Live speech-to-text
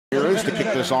Here is to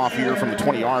kick this off here from the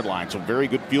 20-yard line. So very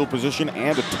good field position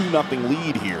and a 2-0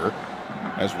 lead here.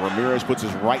 As Ramirez puts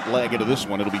his right leg into this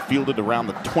one, it'll be fielded around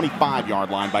the 25-yard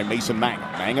line by Mason Mangum.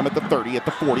 Mangum at the 30, at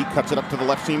the 40, cuts it up to the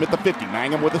left seam at the 50.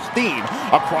 Mangum with a steam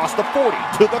across the 40,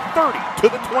 to the 30, to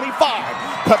the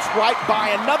 25. Cuts right by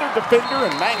another defender,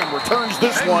 and Mangum returns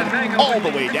this one all the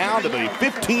way down to the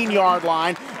 15-yard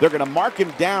line. They're going to mark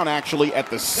him down, actually, at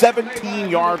the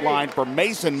 17-yard line for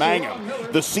Mason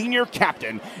Mangum, the senior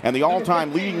captain and the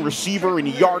all-time leading receiver in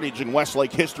yardage in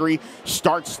Westlake history.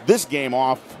 Starts this game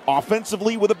off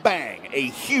offensively with a bang. A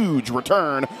huge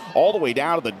return all the way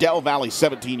down to the Valle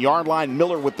 17-yard line.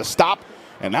 Miller with the stop,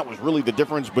 and that was really the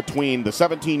difference between the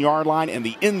 17-yard line and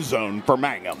the end zone for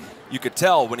Mangum. You could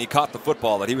tell when he caught the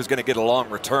football that he was going to get a long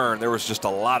return. There was just a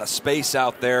lot of space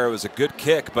out there. It was a good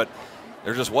kick, but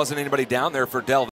there just wasn't anybody down there for